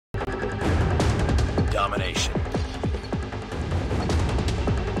domination.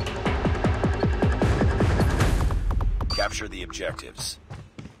 Capture the objectives.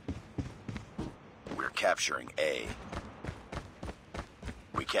 We're capturing A.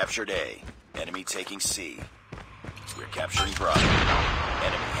 We captured A. Enemy taking C. We're capturing Bravo.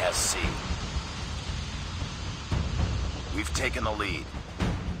 Enemy has C. We've taken the lead.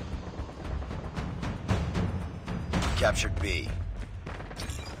 We captured B.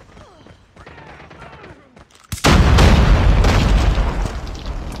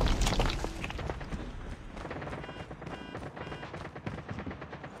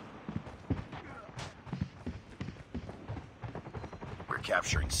 We're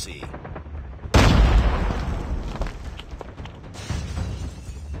capturing C.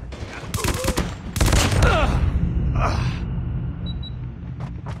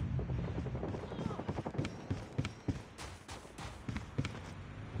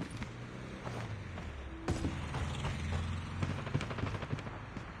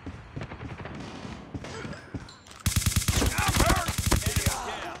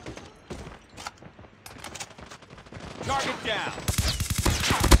 Target down.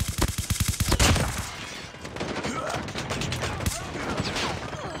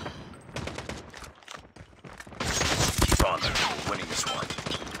 Keep on there. Winning this one.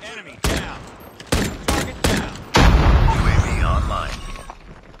 Enemy down. Target down. UAV online.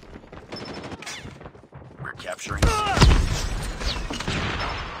 We're capturing C.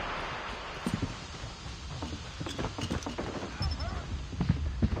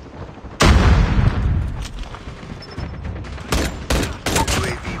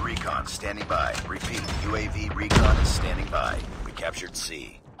 Standing by. Repeat. UAV recon is standing by. We captured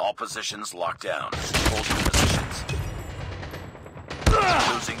C. All positions locked down. Hold your positions.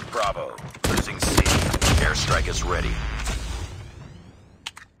 Losing Bravo. Losing C. Airstrike is ready.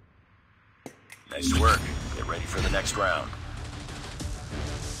 Nice work. Get ready for the next round.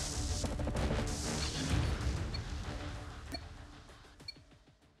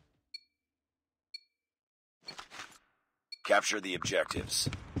 Capture the objectives.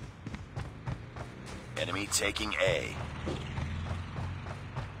 Enemy taking A.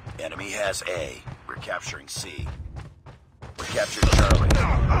 Enemy has A. We're capturing C. We captured Charlie.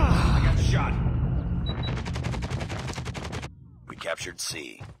 I got shot. We captured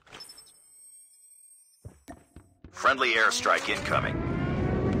C. Friendly airstrike incoming.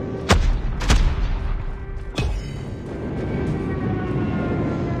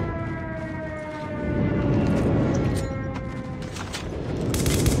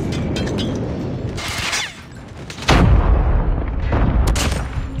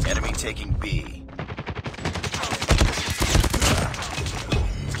 Taking B.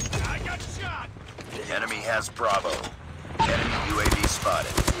 I got shot. Enemy has Bravo. Enemy UAV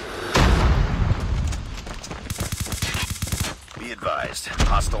spotted. Be advised,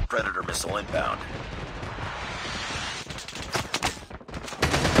 hostile Predator missile inbound.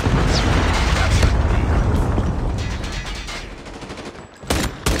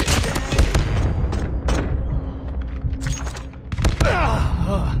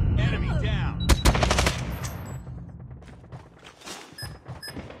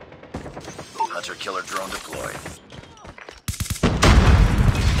 Hunter-killer drone deployed.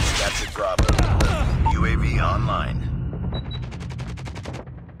 Captured Bravo. UAV online.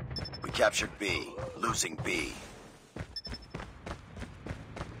 We captured B. Losing B.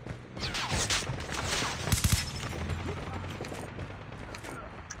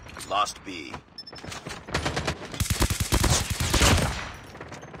 Lost B.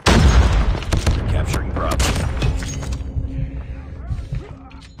 Capturing Bravo.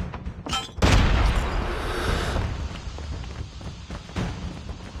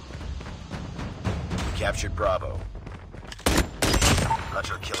 Captured Bravo.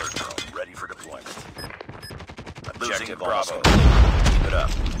 Hunter-killer drone ready for deployment. Objective Bravo. Keep it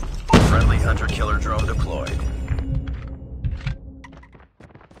up. Friendly hunter-killer drone deployed.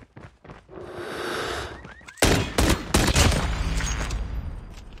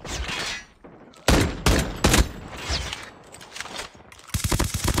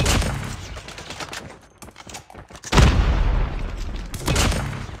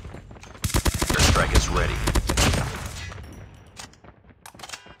 Airstrike is ready.